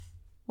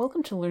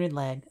Welcome to Learned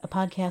Lag, a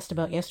podcast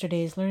about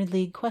yesterday's Learned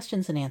League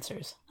questions and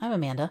answers. I'm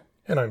Amanda.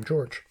 And I'm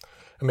George.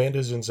 Amanda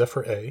is in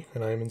Zephyr A,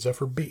 and I am in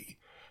Zephyr B.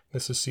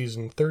 This is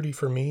season 30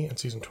 for me and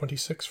season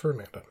 26 for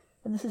Amanda.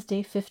 And this is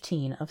day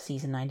 15 of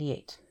season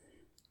 98.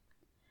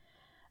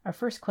 Our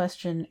first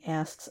question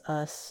asks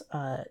us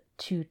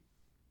to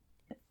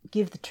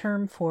give the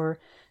term for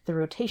the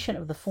rotation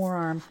of the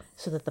forearm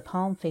so that the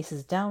palm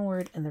faces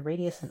downward and the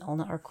radius and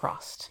ulna are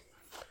crossed.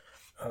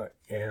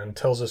 And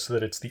tells us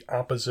that it's the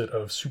opposite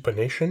of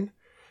supination,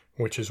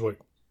 which is what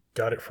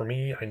got it for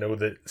me. I know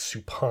that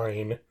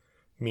supine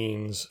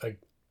means, I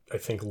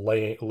think,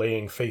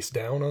 laying face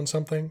down on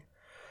something.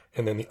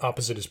 And then the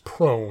opposite is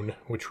prone,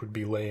 which would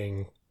be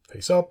laying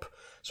face up.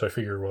 So I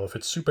figured, well, if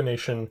it's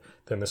supination,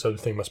 then this other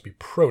thing must be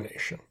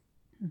pronation.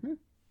 Mm-hmm.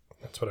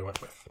 That's what I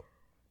went with.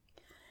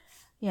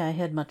 Yeah, I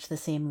had much the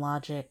same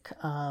logic,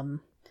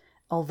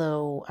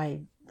 although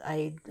I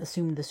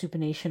assumed the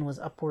supination was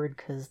upward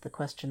because the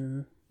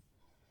question,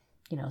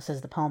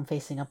 says the palm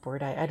facing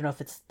upward. I don't know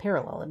if it's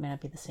parallel. It may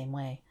not be the same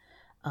way.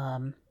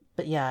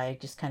 But yeah, I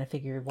just kind of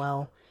figured,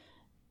 well,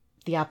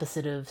 the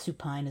opposite of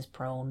supine is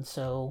prone,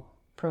 so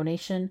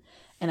pronation.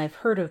 And I've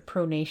heard of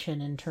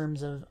pronation in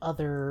terms of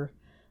other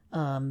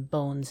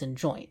bones and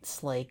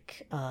joints.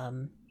 Like,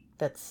 I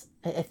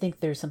think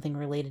there's something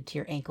related to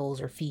your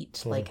ankles or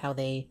feet, like how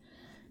they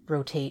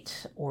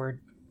rotate or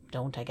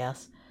don't, I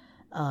guess.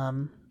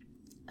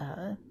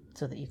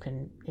 So that you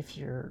can, if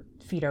your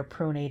feet are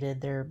pronated,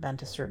 they're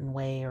bent a certain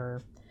way,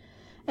 or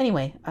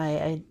anyway,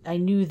 I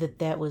knew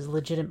that was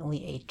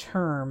legitimately a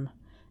term,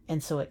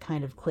 and so it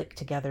kind of clicked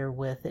together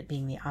with it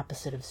being the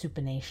opposite of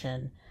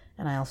supination,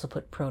 and I also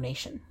put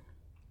pronation.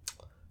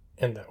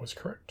 And that was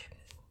correct.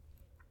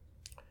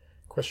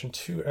 Question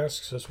 2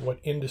 asks us what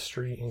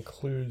industry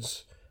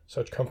includes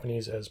such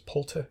companies as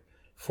Pulte,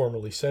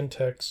 formerly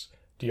Centex,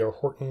 D.R.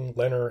 Horton,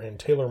 Lenner, and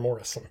Taylor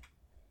Morrison.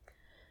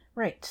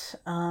 Right.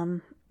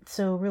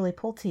 So really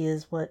Pulte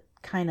is what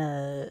kind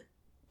of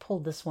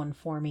pulled this one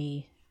for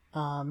me.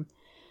 And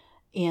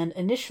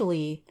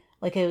initially,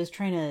 like, I was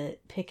trying to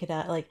pick it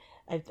out, like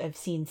I've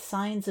seen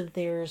signs of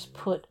theirs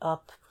put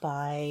up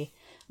by,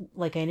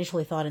 like, I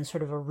initially thought in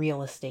sort of a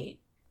real estate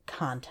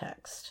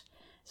context.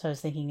 So I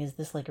was thinking, is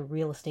this like a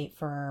real estate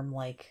firm?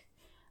 Like,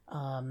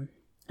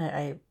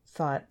 I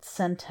thought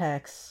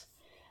Centex,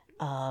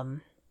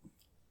 that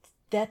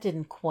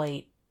didn't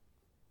quite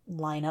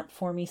line up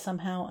for me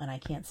somehow, and I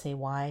can't say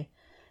why,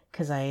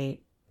 because I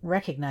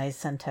recognize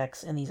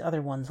Centex and these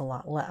other ones a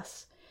lot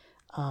less.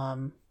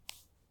 But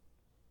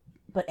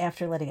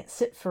after letting it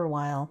sit for a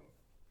while,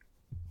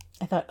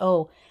 I thought,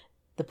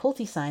 the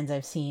Pulte signs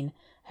I've seen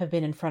have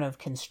been in front of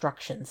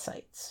construction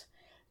sites.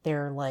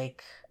 They're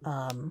like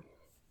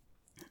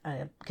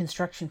a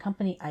construction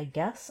company, I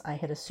guess. I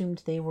had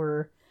assumed they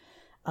were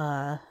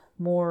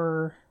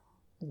more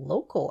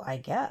local, I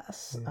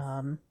guess.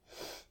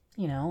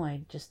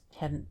 I just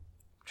hadn't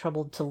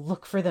troubled to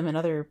look for them in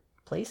other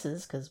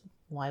places, because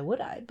why would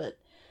I? But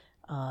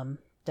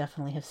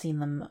definitely have seen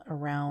them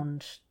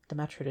around the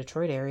Metro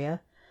Detroit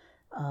area.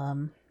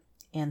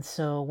 And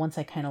so once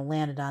I kind of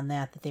landed on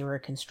that they were a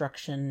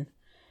construction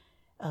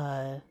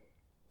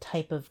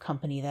type of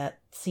company, that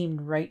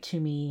seemed right to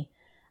me.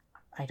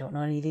 I don't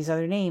know any of these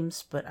other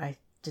names, but I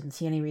didn't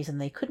see any reason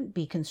they couldn't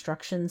be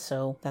construction,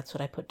 so that's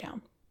what I put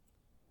down.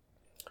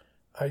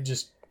 I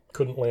just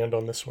couldn't land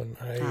on this one.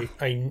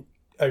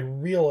 I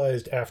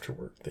realized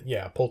afterward that,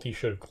 Pulte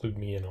should have clued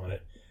me in on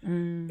it.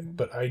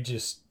 But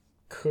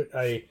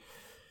I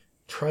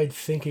tried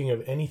thinking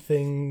of any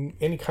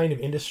kind of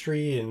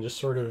industry and just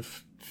sort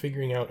of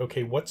figuring out,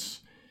 okay,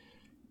 what's,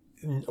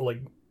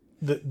 like,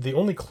 the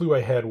only clue I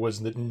had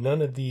was that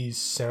none of these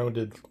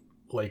sounded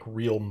like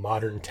real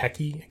modern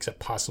techie, except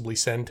possibly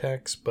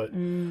Centex, but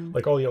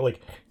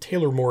like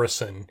Taylor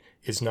Morrison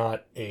is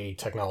not a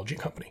technology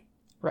company.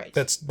 Right.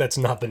 That's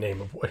not the name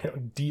of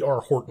what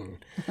D.R. Horton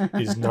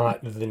is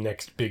not the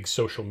next big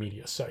social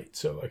media site.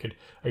 So I could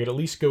at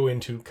least go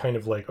into kind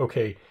of like,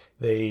 okay,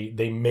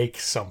 they make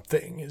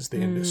something is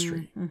the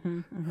industry.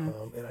 And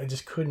I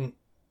just couldn't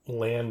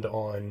land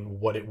on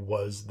what it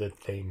was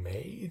that they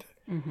made.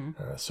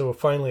 So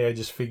finally I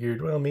just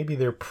figured, well, maybe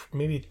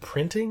it's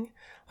printing.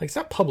 Like, it's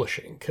not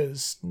publishing,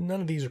 because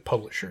none of these are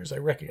publishers. I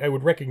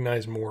would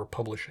recognize more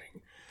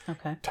publishing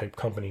type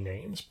company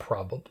names,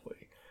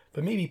 probably.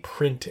 But maybe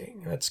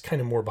printing. That's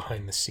kind of more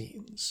behind the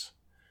scenes.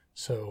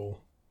 So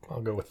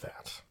I'll go with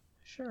that.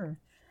 Sure.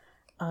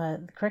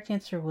 The correct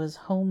answer was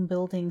home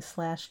building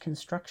 /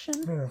 construction.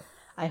 Yeah.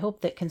 I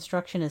hope that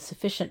construction is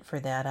sufficient for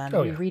that. On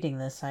rereading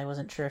this, I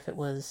wasn't sure if it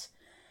was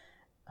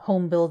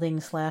home building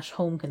 /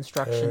 home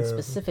construction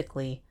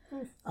specifically.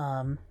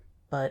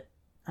 But,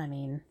 I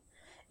mean,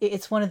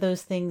 it's one of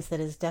those things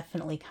that is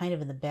definitely kind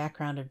of in the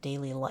background of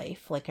daily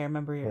life. Like, I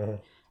remember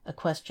a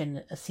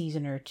question a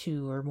season or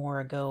two or more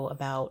ago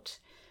about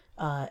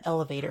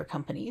elevator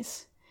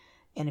companies.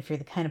 And if you're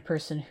the kind of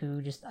person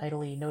who just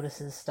idly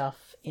notices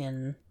stuff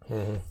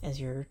as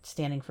you're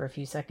standing for a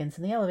few seconds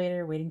in the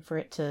elevator, waiting for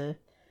it to,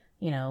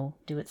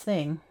 do its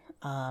thing,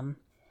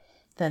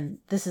 then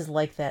this is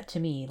like that to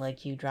me.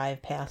 Like you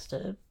drive past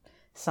a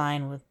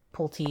sign with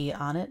Pulte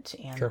on it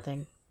and Sure.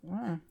 think,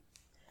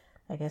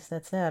 I guess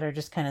that's that, or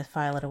just kind of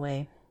file it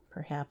away,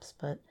 perhaps.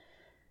 But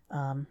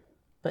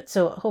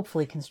so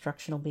hopefully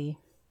construction will be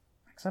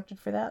accepted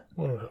for that.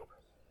 One would hope.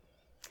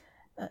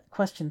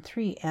 Question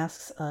 3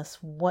 asks us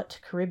what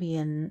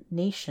Caribbean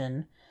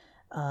nation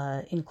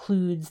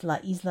includes La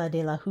Isla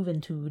de la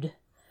Juventud,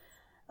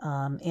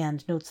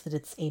 and notes that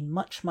it's a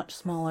much, much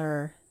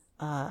smaller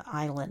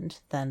island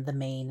than the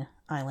main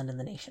island in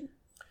the nation.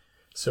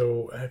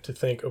 So I have to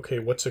think, okay,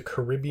 what's a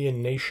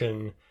Caribbean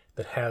nation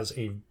that has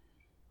a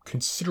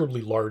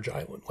considerably large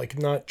island? Like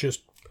not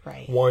just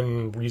Right.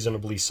 one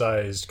reasonably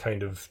sized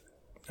kind of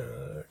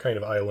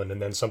island,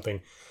 and then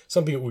something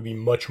that would be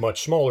much,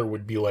 much smaller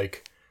would be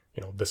like,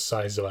 the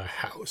size of a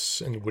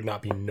house and it would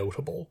not be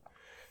notable.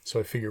 So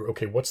I figure,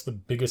 okay, what's the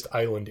biggest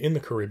island in the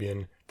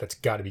Caribbean? That's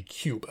got to be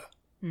Cuba.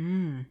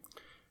 And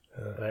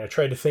I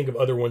tried to think of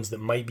other ones that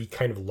might be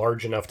kind of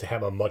large enough to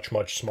have a much,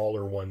 much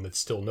smaller one that's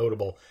still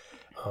notable.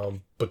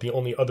 But the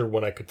only other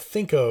one I could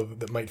think of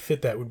that might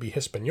fit that would be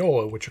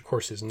Hispaniola, which of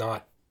course is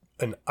not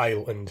an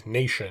island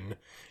nation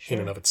in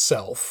and of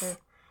itself. Sure.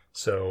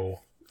 So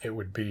it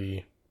would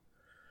be,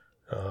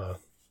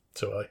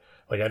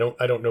 I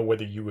don't know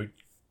whether you would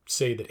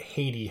say that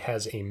Haiti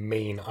has a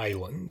main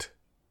island.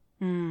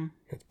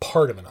 It's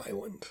part of an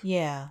island.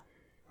 Yeah.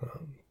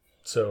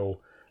 So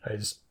I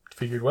just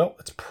figured, well,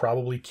 it's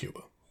probably Cuba.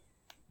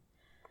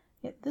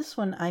 Yeah, this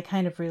one I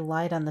kind of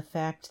relied on the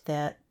fact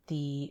that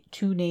the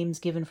two names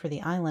given for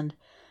the island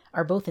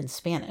are both in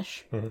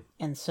Spanish.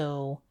 And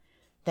so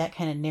that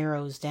kind of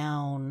narrows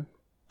down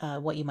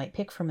what you might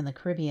pick from in the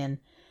Caribbean.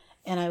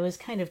 And I was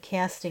kind of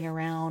casting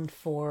around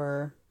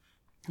for,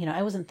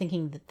 I wasn't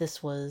thinking that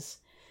this was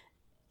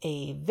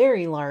a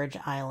very large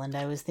island.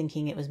 I was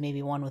thinking it was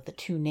maybe one with the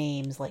two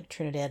names like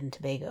Trinidad and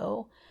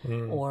Tobago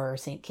or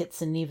St.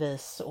 Kitts and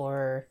Nevis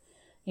or,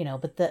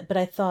 but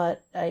I thought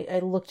I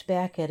looked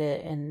back at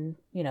it and,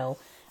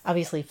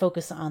 obviously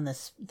focus on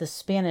the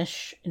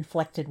Spanish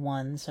inflected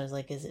one. So I was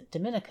like, is it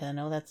Dominica?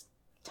 No, that's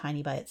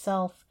tiny by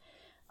itself.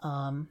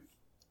 And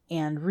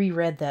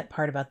reread that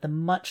part about the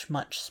much,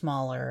 much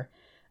smaller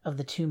of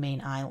the two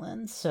main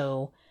islands.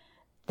 So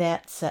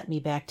that set me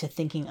back to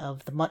thinking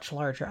of the much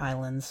larger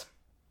islands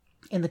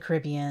in the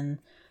Caribbean.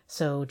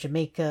 So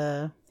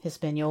Jamaica,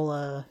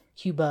 Hispaniola,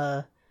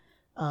 Cuba.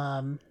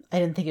 I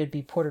didn't think it would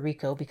be Puerto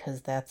Rico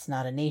because that's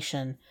not a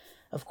nation.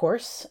 Of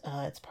course,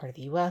 it's part of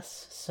the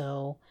U.S.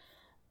 So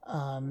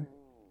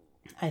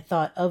I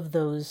thought of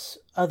those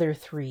other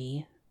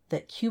three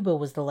that Cuba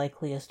was the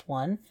likeliest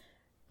one,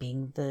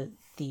 being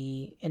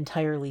the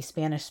entirely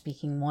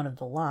Spanish-speaking one of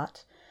the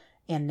lot.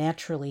 And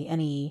naturally,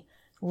 any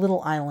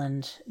little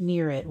island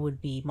near it would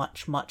be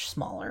much, much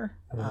smaller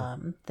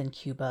than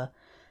Cuba.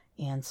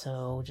 And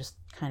so just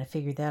kind of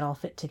figured that all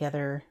fit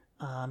together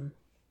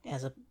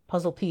as a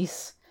puzzle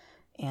piece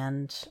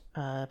and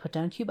put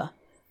down Cuba.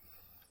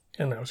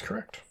 And that was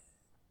correct.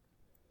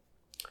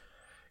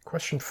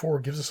 Question 4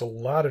 gives us a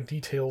lot of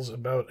details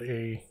about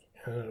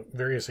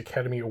various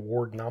Academy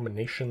Award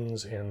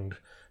nominations and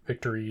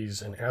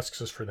victories and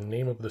asks us for the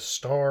name of the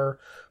star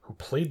who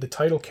played the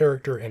title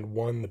character and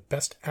won the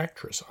Best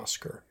Actress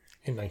Oscar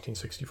in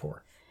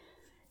 1964.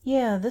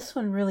 Yeah, this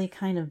one really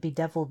kind of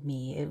bedeviled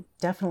me. It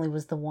definitely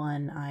was the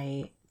one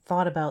I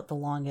thought about the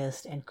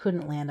longest and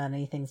couldn't land on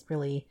anything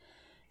really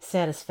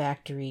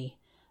satisfactory.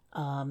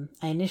 I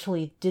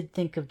initially did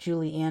think of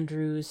Julie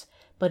Andrews,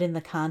 but in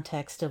the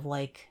context of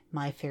like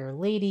My Fair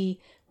Lady,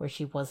 where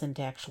she wasn't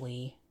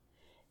actually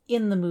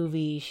in the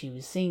movie, she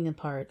was singing a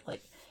part,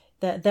 like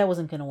that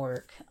wasn't going to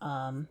work.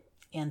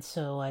 And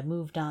so I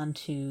moved on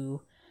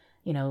to,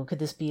 could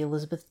this be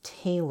Elizabeth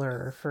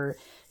Taylor for,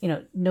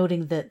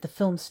 noting that the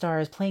film star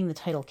is playing the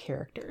title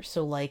character.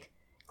 So like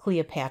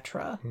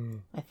Cleopatra,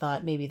 I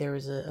thought maybe there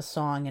was a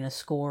song and a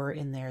score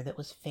in there that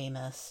was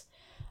famous.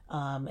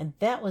 And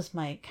that was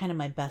my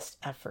best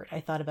effort. I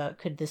thought about,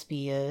 could this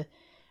be a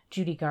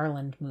Judy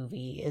Garland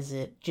movie? Is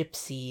it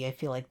Gypsy? I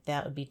feel like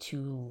that would be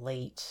too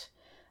late.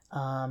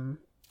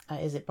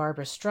 Is it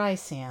Barbara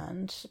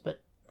Streisand?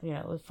 But,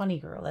 Funny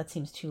Girl, that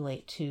seems too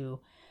late too.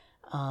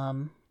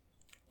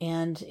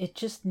 And it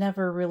just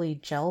never really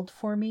gelled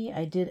for me.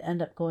 I did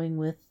end up going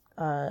with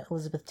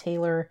Elizabeth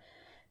Taylor,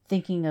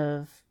 thinking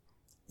of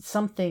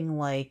something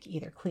like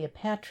either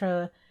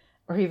Cleopatra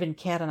or even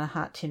Cat on a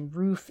Hot Tin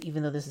Roof,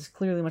 even though this is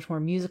clearly much more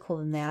musical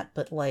than that,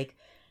 but like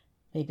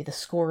maybe the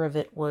score of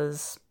it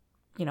was,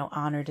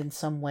 honored in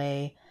some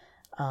way.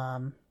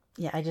 I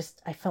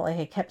felt like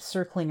I kept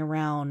circling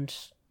around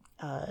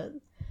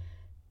and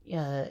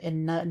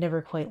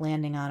never quite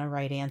landing on a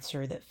right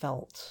answer that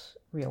felt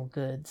real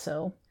good.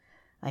 So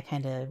I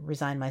kind of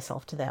resigned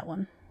myself to that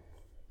one.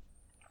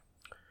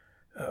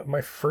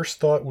 My first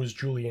thought was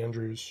Julie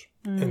Andrews,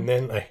 and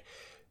then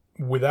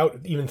without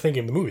even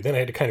thinking of the movie, then I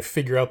had to kind of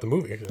figure out the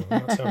movie. I'm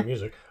not sounding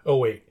music. Oh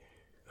wait,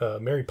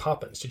 Mary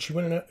Poppins. Did she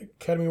win an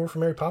Academy Award for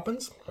Mary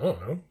Poppins? I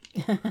don't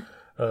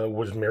know.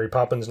 Was Mary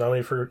Poppins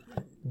nominated for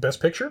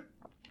Best Picture?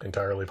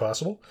 Entirely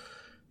possible.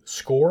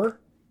 Score?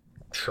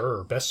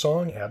 Sure. Best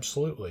song?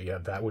 Absolutely. Yeah,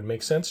 that would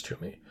make sense to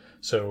me.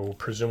 So,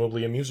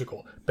 presumably a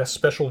musical. Best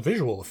special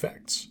visual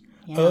effects.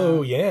 Yeah.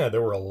 Oh, yeah,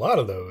 there were a lot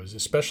of those,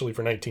 especially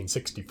for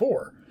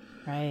 1964.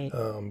 Right.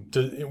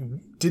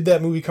 Did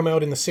that movie come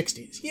out in the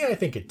 60s? Yeah, I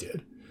think it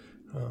did.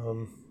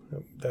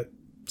 That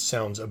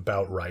sounds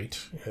about right.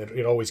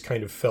 It always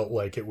kind of felt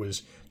like it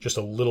was just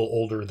a little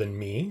older than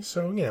me,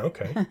 so yeah,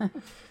 okay.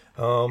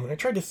 I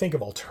tried to think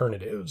of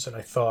alternatives, and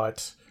I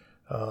thought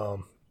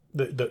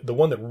the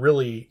one that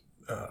really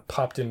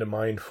popped into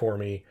mind for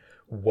me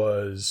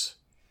was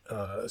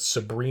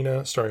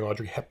Sabrina, starring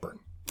Audrey Hepburn.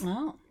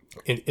 Oh.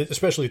 And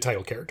especially the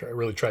title character. I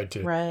really tried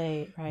to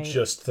Right.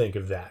 just think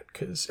of that,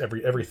 because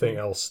everyone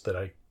else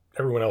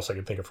I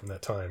could think of from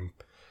that time,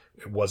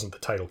 it wasn't the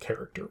title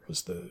character. It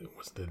was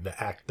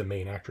the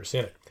main actress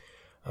in it.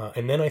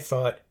 And then I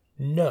thought,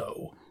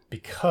 no,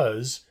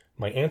 because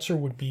my answer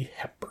would be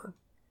Hepburn.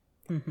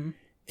 Mm-hmm.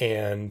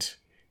 And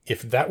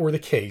if that were the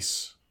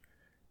case,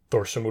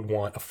 Thorson would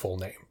want a full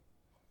name,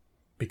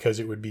 because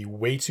it would be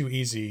way too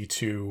easy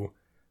to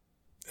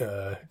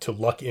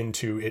luck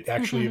into it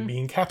actually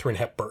being Katharine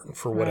Hepburn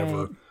for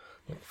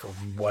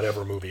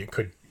whatever movie it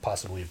could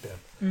possibly have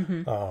been.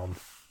 Mm-hmm.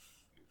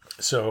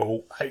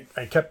 So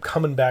I kept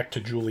coming back to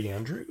Julie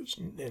Andrews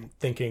and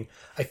thinking,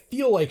 I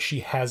feel like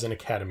she has an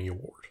Academy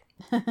Award.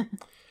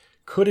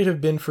 Could it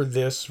have been for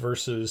this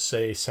versus,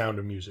 say, Sound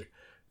of Music,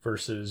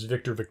 versus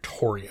Victor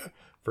Victoria,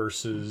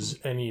 versus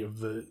any of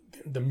the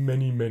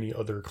many, many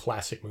other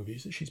classic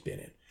movies that she's been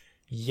in?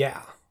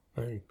 Yeah.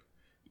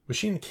 Was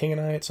she in The King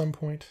and I at some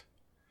point?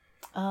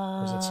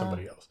 Or was that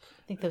somebody else?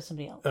 I think that was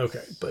somebody else.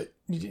 Okay, but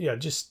yeah,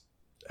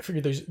 I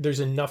figured there's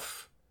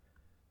enough.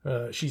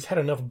 She's had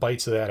enough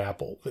bites of that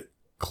apple that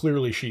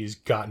clearly she's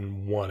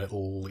gotten one at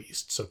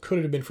least. So could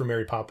it have been for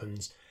Mary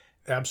Poppins?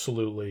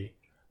 Absolutely.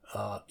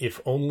 If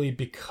only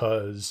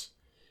because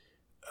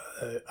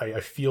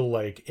I feel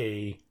like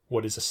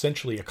what is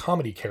essentially a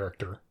comedy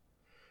character,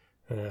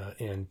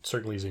 and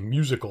certainly as a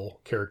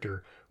musical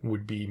character,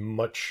 would be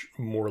much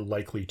more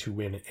likely to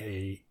win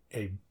a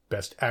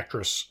Best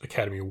Actress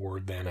Academy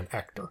Award than an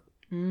actor.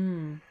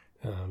 Mm.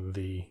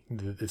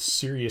 The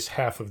serious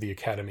half of the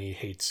Academy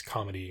hates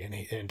comedy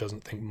and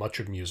doesn't think much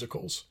of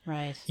musicals.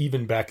 Right.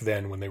 Even back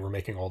then when they were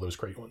making all those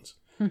great ones.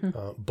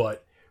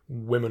 But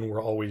women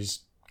were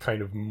always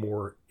kind of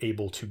more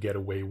able to get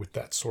away with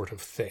that sort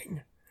of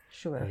thing.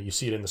 Sure. You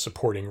see it in the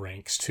supporting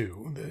ranks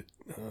too. That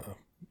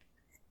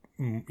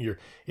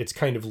it's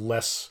kind of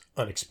less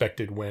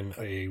unexpected when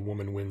a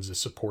woman wins a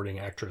supporting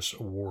actress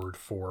award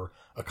for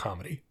a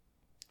comedy.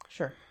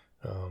 Sure.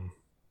 And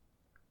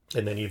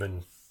then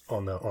even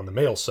on the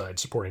male side,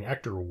 supporting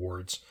actor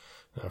awards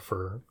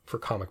for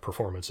comic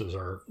performances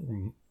are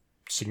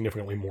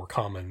significantly more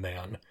common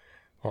than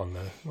on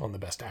the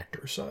best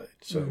actor side.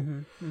 So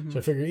so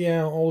I figure,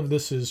 yeah, all of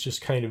this is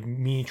just kind of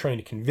me trying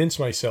to convince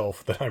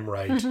myself that I'm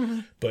right,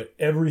 but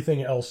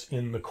everything else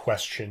in the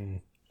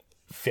question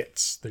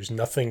fits. There's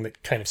nothing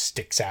that kind of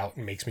sticks out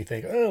and makes me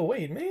think, oh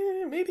wait,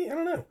 maybe I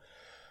don't know.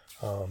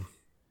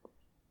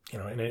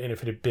 And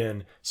if it had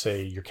been,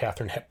 say, your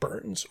Katharine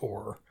Hepburns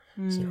or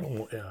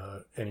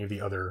any of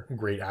the other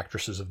great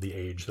actresses of the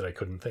age that I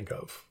couldn't think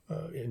of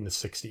in the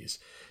 60s,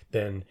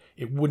 then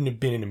it wouldn't have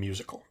been in a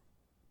musical.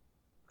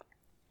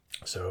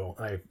 So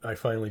I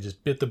finally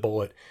just bit the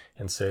bullet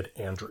and said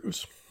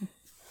Andrews.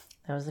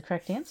 That was the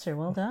correct answer.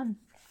 Well done.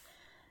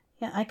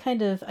 Yeah,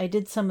 I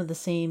did some of the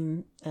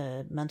same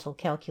mental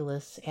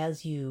calculus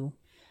as you,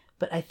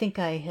 but I think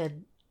I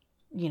had,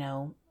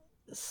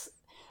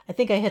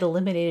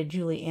 eliminated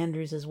Julie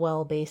Andrews as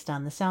well based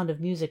on The Sound of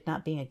Music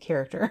not being a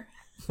character.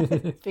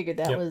 I figured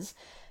that was,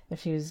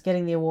 if she was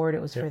getting the award,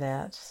 it was for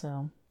that.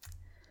 So,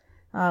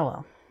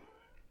 well.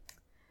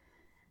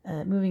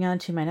 Moving on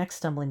to my next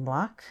stumbling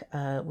block,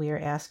 we are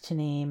asked to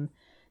name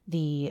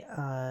the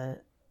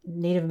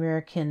Native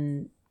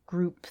American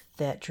group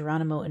that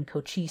Geronimo and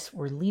Cochise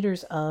were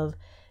leaders of,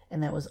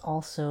 and that was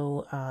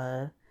also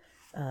a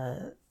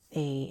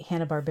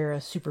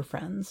Hanna-Barbera Super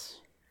Friends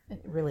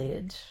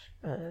related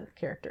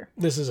character.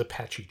 This is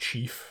Apache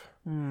Chief.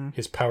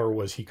 His power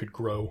was he could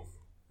grow,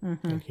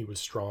 and he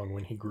was strong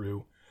when he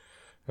grew.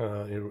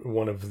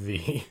 One of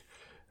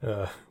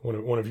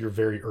your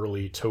very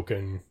early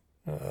token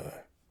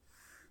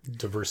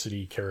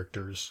diversity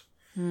characters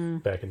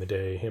back in the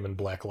day, him and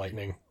Black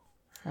Lightning.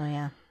 Oh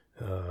yeah.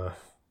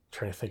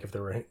 Trying to think if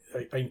there were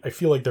I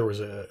feel like there was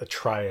a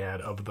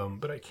triad of them,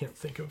 but I can't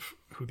think of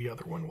who the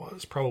other one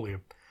was. Probably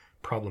a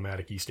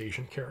problematic East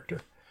Asian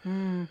character.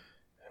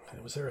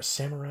 Was there a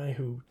samurai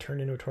who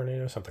turned into a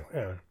tornado? Something.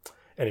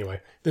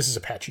 Anyway, this is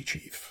Apache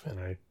Chief, and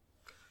I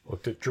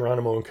looked at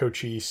Geronimo and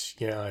Cochise.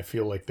 Yeah, I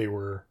feel like they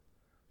were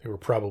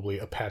probably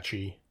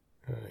Apache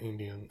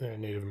Indian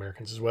Native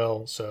Americans as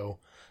well. So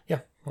yeah,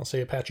 I'll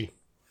say Apache.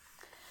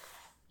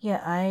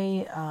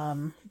 Yeah,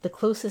 the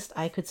closest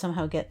I could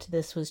somehow get to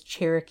this was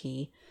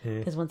Cherokee,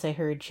 because once I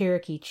heard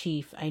Cherokee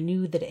Chief, I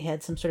knew that it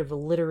had some sort of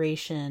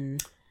alliteration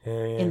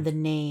in the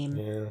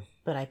name,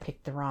 but I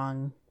picked the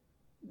wrong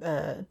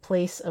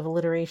place of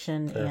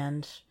alliteration,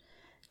 and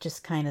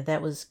just kind of,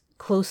 that was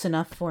close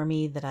enough for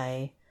me that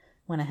I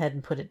went ahead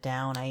and put it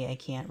down. I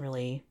can't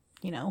really,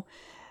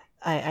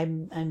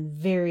 I'm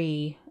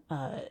very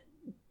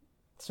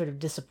sort of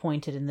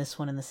disappointed in this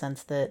one in the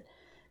sense that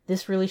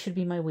this really should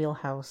be my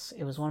wheelhouse.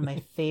 It was one of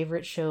my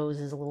favorite shows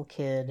as a little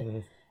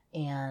kid,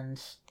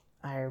 and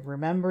I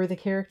remember the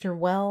character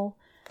well.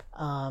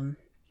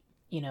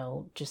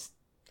 Just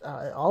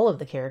all of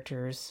the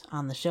characters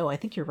on the show. I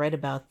think you're right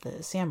about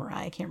the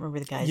samurai. I can't remember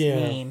the guy's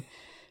name,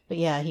 but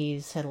yeah,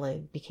 he's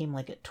had became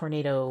like a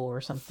tornado or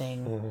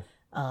something.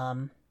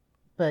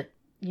 But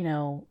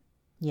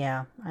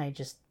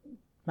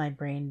my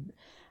brain.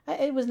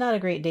 It was not a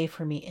great day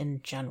for me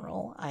in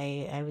general.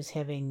 I was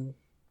having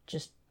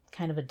just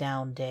kind of a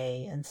down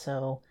day, and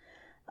so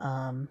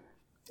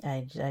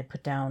I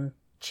put down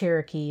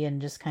Cherokee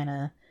and just kind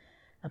of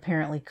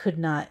apparently could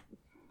not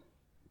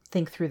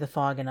think through the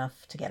fog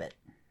enough to get it.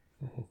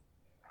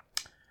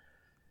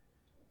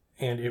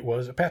 And it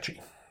was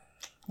Apache.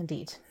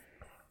 Indeed.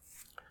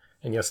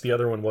 And yes, the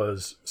other one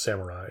was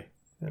Samurai.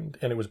 And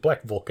it was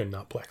Black Vulcan,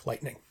 not Black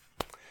Lightning.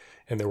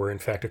 And there were, in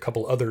fact, a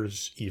couple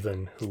others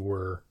even who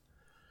were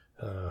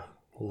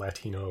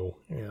Latino.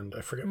 And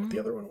I forget what the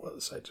other one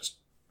was. I just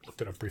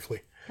looked it up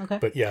briefly. Okay.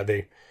 But yeah,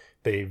 they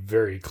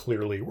very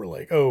clearly were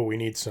like, oh, we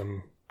need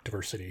some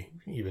diversity,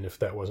 even if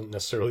that wasn't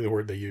necessarily the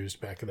word they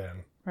used back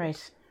then.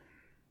 Right.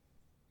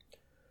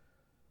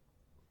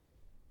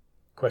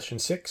 Question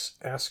 6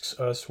 asks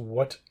us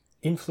what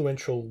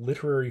influential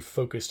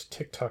literary-focused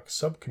TikTok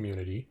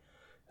subcommunity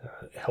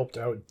helped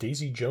out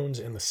Daisy Jones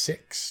and the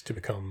Six to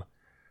become,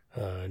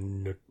 I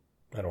don't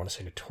want to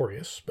say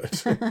notorious, but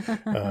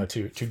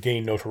to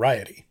gain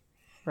notoriety.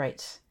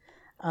 Right.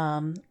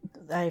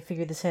 I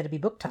figured this had to be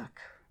Book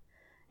Talk.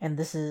 And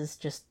this is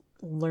just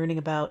learning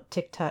about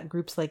TikTok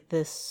groups like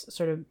this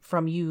sort of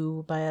from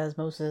you by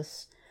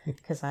osmosis,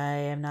 because I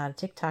am not a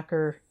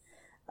TikToker.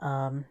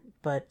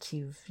 But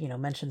you've,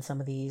 mentioned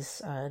some of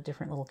these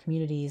different little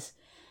communities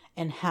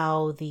and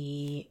how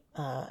the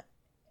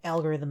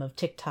algorithm of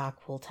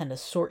TikTok will tend to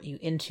sort you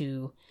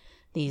into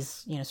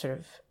these,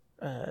 sort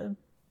of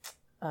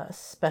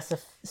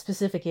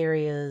specific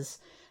areas,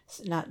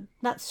 not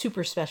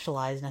super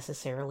specialized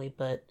necessarily,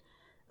 but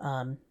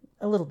a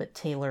little bit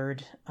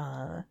tailored.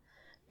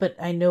 But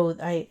I know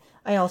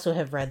I also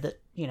have read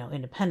that,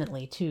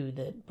 independently too,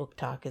 that Book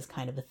Talk is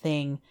kind of a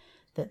thing.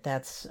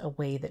 That's a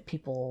way that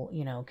people,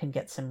 can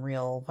get some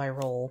real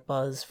viral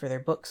buzz for their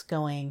books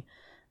going.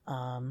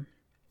 And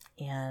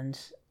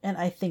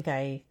I think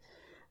I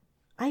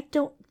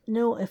don't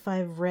know if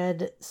I've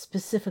read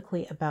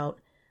specifically about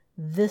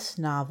this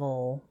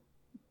novel,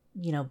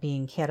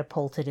 being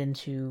catapulted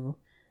into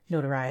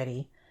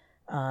notoriety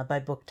by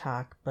Book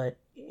Talk, but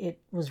it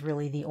was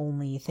really the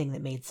only thing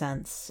that made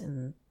sense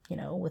and,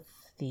 with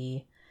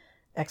the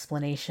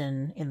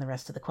explanation in the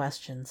rest of the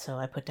question. So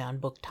I put down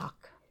Book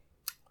Talk.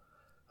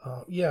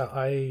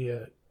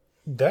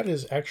 That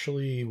is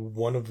actually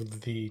one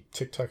of the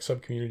TikTok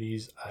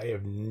subcommunities I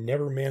have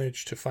never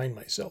managed to find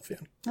myself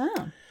in.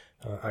 Oh.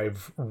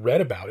 I've read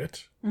about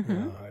it.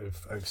 Mm-hmm.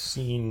 I've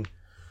seen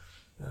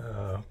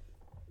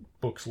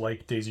books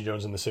like Daisy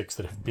Jones and the Six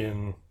that have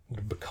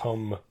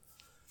become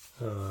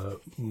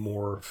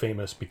more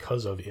famous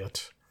because of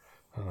it.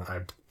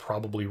 I've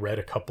probably read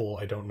a couple.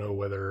 I don't know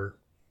whether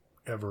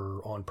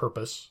ever on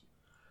purpose.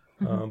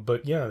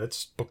 But yeah,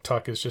 Book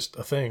Talk is just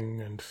a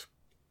thing, and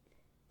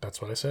that's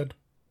what I said.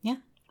 Yeah,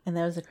 and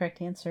that was the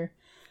correct answer.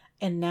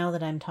 And now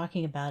that I'm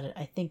talking about it,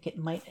 I think it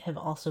might have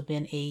also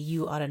been a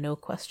you ought to know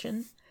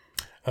question.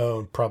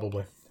 Oh,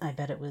 probably. I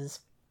bet it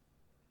was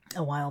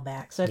a while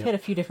back. So I've had a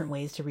few different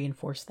ways to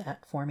reinforce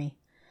that for me.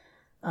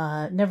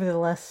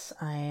 Nevertheless,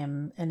 I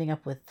am ending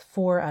up with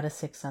 4 out of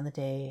 6 on the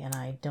day, and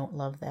I don't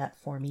love that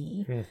for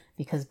me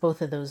because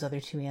both of those other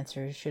 2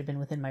 answers should have been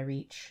within my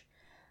reach.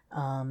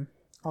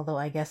 Although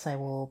I guess I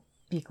will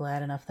be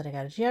glad enough that I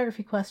got a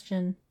geography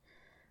question.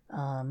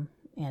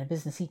 And a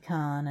business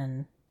econ,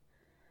 and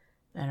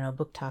I don't know,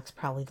 Book Talk's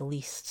probably the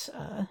least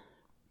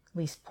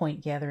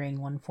point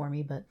gathering one for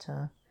me, but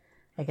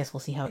I guess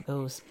we'll see how it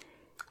goes.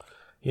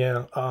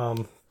 Yeah,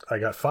 I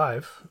got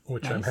 5,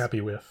 which Nice. I'm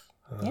happy with.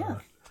 Yeah.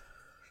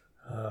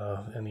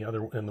 And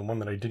the one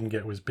that I didn't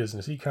get was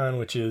business econ,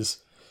 which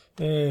is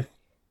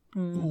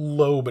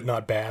low but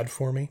not bad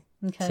for me.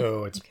 Okay.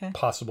 So it's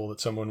possible that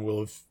someone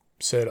will have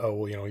said, "Oh,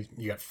 well,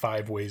 you got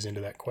 5 ways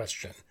into that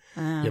question.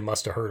 You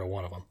must have heard of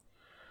one of them."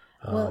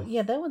 Well,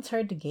 yeah, that one's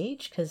hard to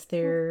gauge because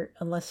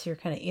unless you're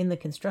kind of in the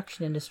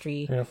construction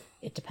industry,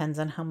 it depends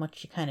on how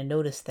much you kind of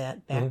notice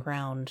that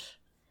background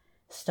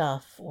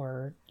stuff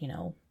or,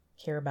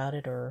 care about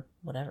it or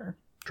whatever.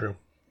 True.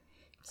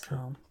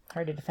 So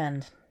hard to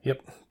defend.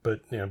 Yep,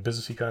 but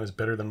business econ is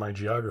better than my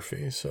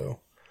geography, so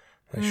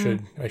I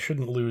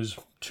shouldn't lose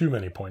too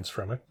many points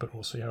from it, but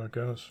we'll see how it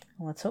goes.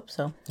 Well, let's hope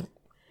so.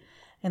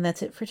 And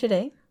that's it for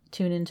today.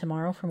 Tune in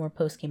tomorrow for more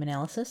post-game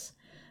analysis.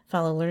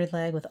 Follow Learned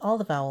Lag with all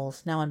the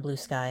vowels now on Blue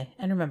Sky.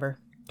 And remember,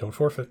 Don't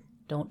forfeit.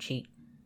 don't cheat.